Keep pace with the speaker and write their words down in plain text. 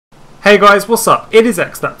Hey guys, what's up? It is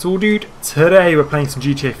X, that's all dude. Today we're playing some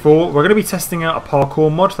GTA 4. We're going to be testing out a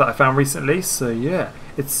parkour mod that I found recently. So yeah,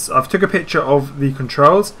 I've took a picture of the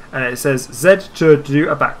controls and it says Z to do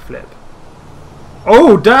a backflip.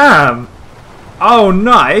 Oh damn! Oh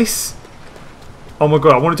nice! Oh my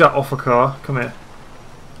god, I want to do that off a car. Come here.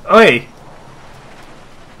 Oi!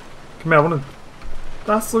 Come here, I want to...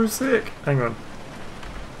 That's so sick. Hang on.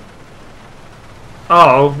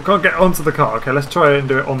 Oh, we can't get onto the car. Okay, let's try it and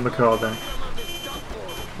do it on the car then.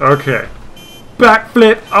 Okay.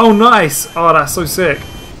 Backflip! Oh, nice! Oh, that's so sick.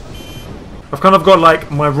 I've kind of got like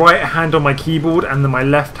my right hand on my keyboard and then my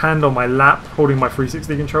left hand on my lap holding my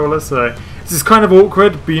 360 controller, so this is kind of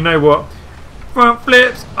awkward, but you know what? Front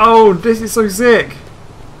flips! Oh, this is so sick!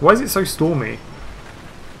 Why is it so stormy?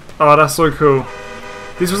 Oh, that's so cool.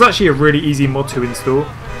 This was actually a really easy mod to install.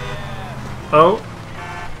 Oh.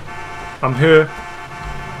 I'm here.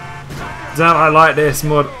 Damn, I like this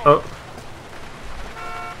mod. Oh.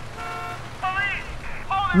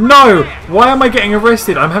 No! Why am I getting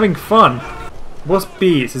arrested? I'm having fun. What's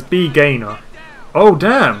B? It says B gainer. Oh,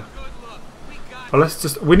 damn. Well, let's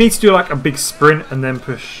just... We need to do like a big sprint and then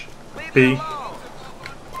push B.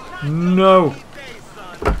 No.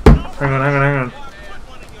 Hang on.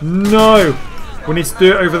 No! We need to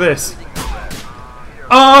do it over this.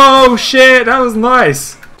 Oh, shit! That was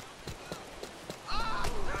nice!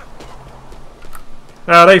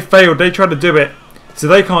 They failed. They tried to do it. So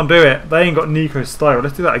they can't do it. They ain't got Nico's style.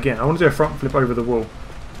 Let's do that again. I want to do a front flip over the wall.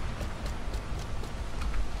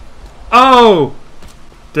 Oh!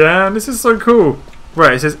 Damn, this is so cool.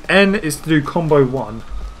 Right, it says N is to do combo 1.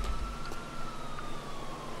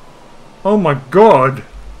 Oh my god.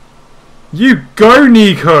 You go,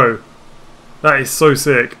 Nico! That is so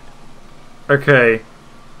sick. Okay.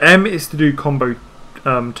 M is to do combo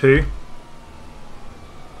 2.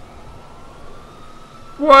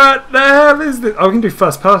 What the hell is this? Oh, we can do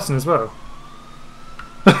first person as well.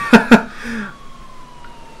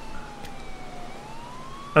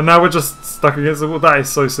 And now we're just stuck against the wall. That is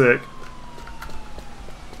so sick.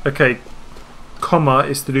 Okay. Comma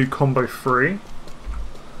is to do combo 3.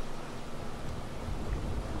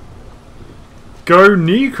 Go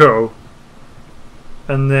Nico!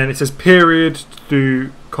 And then it says period to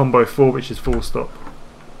do combo 4, which is full stop.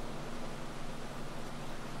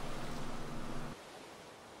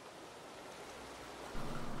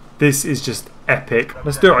 This is just epic.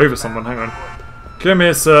 Let's do it over someone, hang on. Come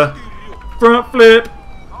here, sir. Front flip.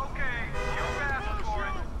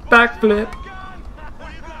 Back flip.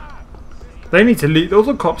 They need to leave. All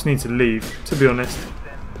the cops need to leave, to be honest.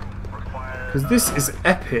 Because this is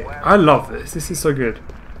epic. I love this. This is so good.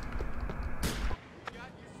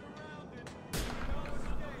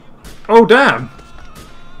 Oh, damn.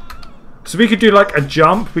 So we could do like a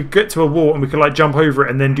jump. We could get to a wall and we could like jump over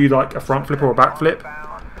it and then do like a front flip or a back flip.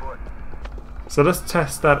 So let's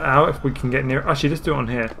test that out if we can get near. Actually, let's do it on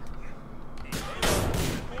here.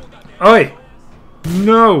 Oi!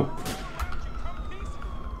 No!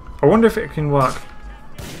 I wonder if it can work.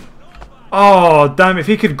 Oh, damn! If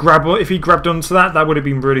he grabbed onto that, that would have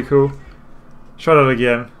been really cool. Try that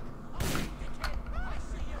again.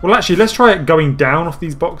 Well, actually, let's try it going down off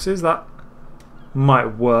these boxes. That might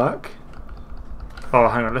work. Oh,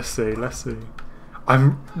 hang on. Let's see. Let's see.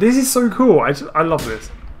 This is so cool. I love this.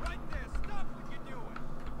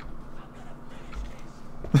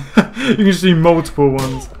 You can just do multiple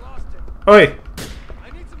ones. Oi!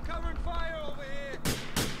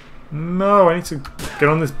 No, I need to get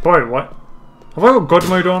on this boat. What? Have I got God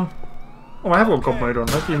mode on? Oh, I have got God mode on.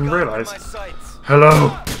 I didn't even realise.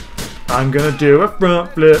 Hello! I'm gonna do a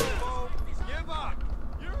front flip.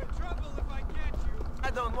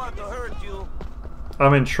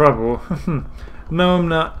 I'm in trouble. No, I'm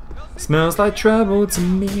not. Smells like trouble to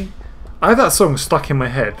me. I have that song stuck in my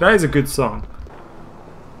head. That is a good song.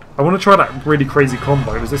 I want to try that really crazy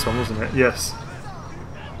combo. It was this one, wasn't it? Yes.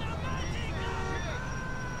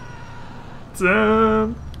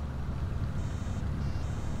 Damn.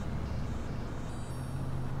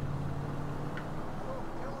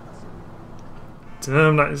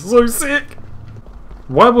 Damn, that is so sick.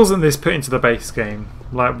 Why wasn't this put into the base game?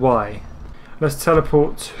 Like, why? Let's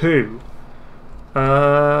teleport to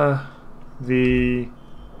the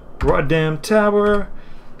Rotterdam Tower.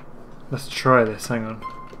 Let's try this. Hang on.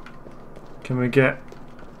 Can we get...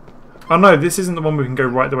 Oh no, this isn't the one we can go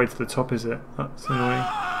right the way to the top, is it? That's annoying.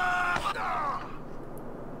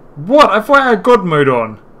 What? I thought I had God mode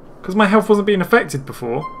on. Because my health wasn't being affected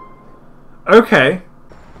before. Okay.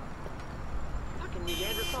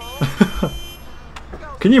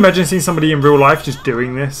 Can you imagine seeing somebody in real life just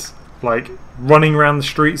doing this? Like, running around the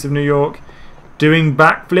streets of New York, doing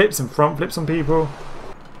backflips and front flips on people.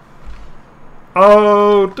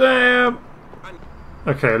 Oh, damn.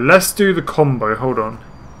 Okay, let's do the combo. Hold on.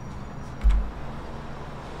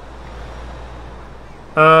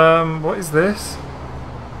 What is this?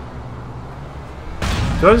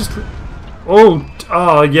 Did I just...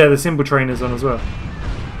 Oh, yeah, the symbol trainer's on as well.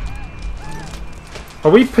 Are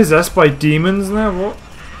we possessed by demons now? What?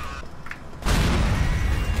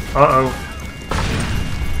 Uh-oh.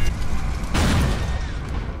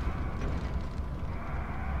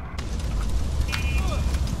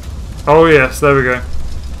 Oh yes, there we go.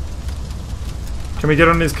 Can we get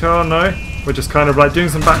on his car? No. We're just kind of like doing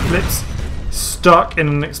some backflips, stuck in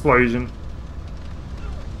an explosion.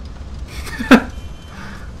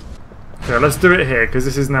 Okay, let's do it here because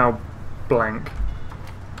this is now blank.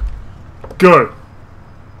 Go!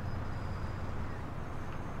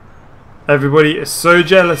 Everybody is so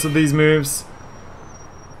jealous of these moves.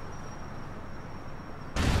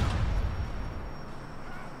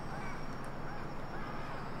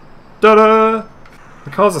 Ta-da! The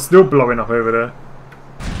cars are still blowing up over there.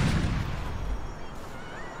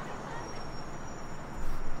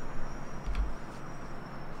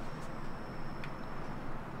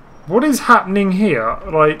 What is happening here?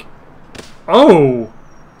 Like, oh!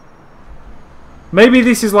 Maybe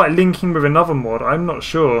this is like linking with another mod, I'm not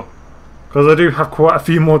sure. Because I do have quite a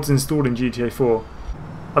few mods installed in GTA 4.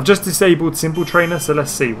 I've just disabled Simple Trainer, so let's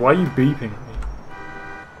see. Why are you beeping at me?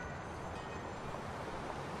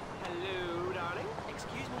 Hello, darling.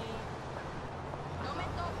 Excuse me.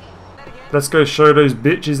 Let's go show those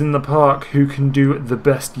bitches in the park who can do the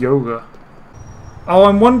best yoga. Oh,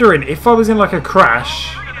 I'm wondering, if I was in like a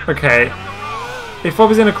crash... Okay. If I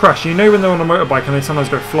was in a crash, you know when they're on a motorbike and they sometimes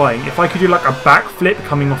go flying, if I could do like a backflip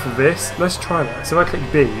coming off of this... Let's try that. So if I click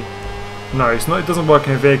B... No, it's not. It doesn't work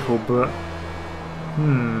in a vehicle, but...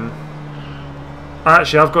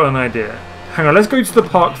 Actually, I've got an idea. Hang on, let's go to the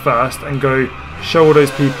park first and go show all those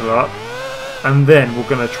people up. And then we're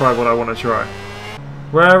going to try what I want to try.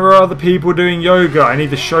 Where are the people doing yoga? I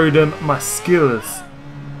need to show them my skills.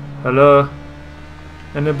 Hello?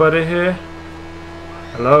 Anybody here?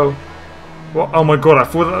 Hello? What? Oh my god, I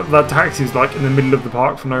thought that taxi was like in the middle of the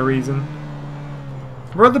park for no reason.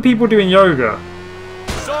 Where are the people doing yoga?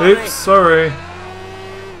 Oops, sorry.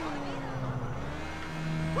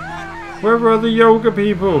 Where are the yoga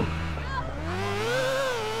people?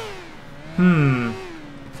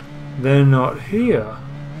 They're not here.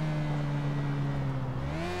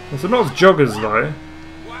 There's a lot of joggers though.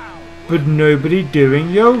 But nobody doing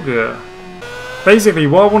yoga. Basically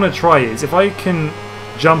what I want to try is if I can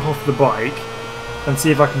jump off the bike and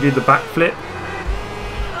see if I can do the backflip.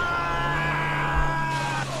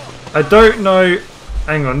 I don't know.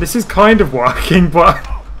 Hang on, this is kind of working, but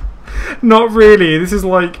not really. This is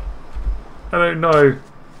like, I don't know.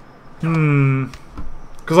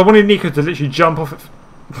 Because I wanted Nico to literally jump off it.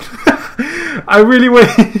 I really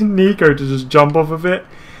wanted Nico to just jump off of it.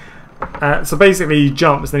 So basically he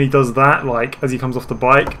jumps, then he does that, like, as he comes off the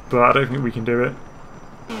bike, but I don't think we can do it.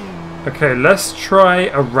 Okay, let's try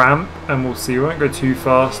a ramp, and we'll see. We won't go too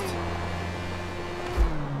fast.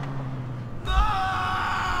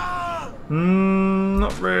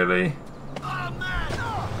 Not really.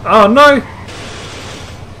 Oh no!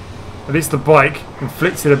 At least the bike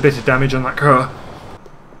inflicted a bit of damage on that car.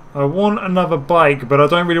 I want another bike, but I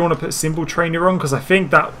don't really want to put Simple Trainer on because I think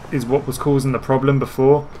that is what was causing the problem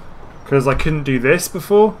before. Because I couldn't do this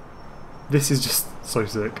before. This is just so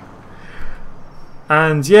sick.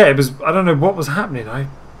 And yeah, it was, I don't know what was happening. It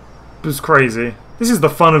was crazy. This is the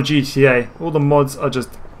fun of GTA. All the mods are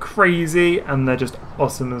just crazy and they're just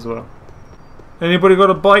awesome as well. Anybody got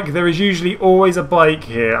a bike? There is usually always a bike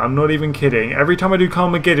here. I'm not even kidding. Every time I do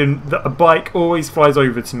Carmageddon, a bike always flies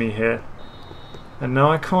over to me here. And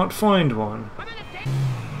now I can't find one.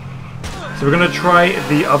 So we're going to try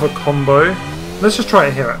the other combo. Let's just try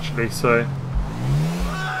it here actually, so...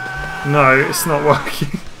 No, it's not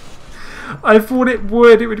working. I thought it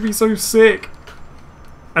would be so sick.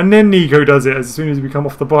 And then Nico does it as soon as we come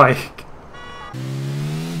off the bike.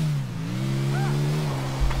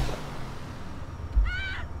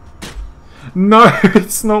 No,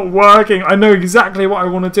 it's not working. I know exactly what I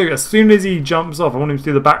want to do. As soon as he jumps off, I want him to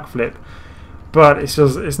do the backflip. But it's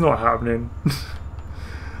just, it's not happening.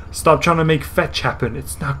 Stop trying to make fetch happen.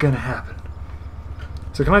 It's not going to happen.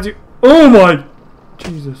 So can I do... Oh my...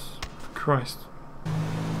 Jesus Christ.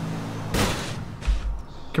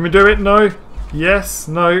 Can we do it? No? Yes?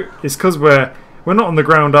 No? It's because we're not on the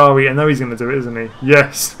ground, are we? I know he's going to do it, isn't he?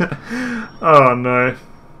 Yes. Oh no.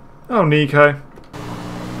 Oh, Nico.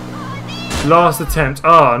 Last attempt.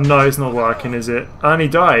 Oh no, it's not working, is it? And he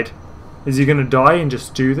died. Is he going to die and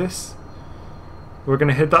just do this? We're going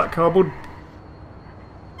to hit that cardboard.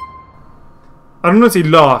 I'd honestly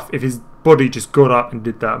laugh if his body just got up and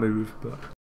did that move, but...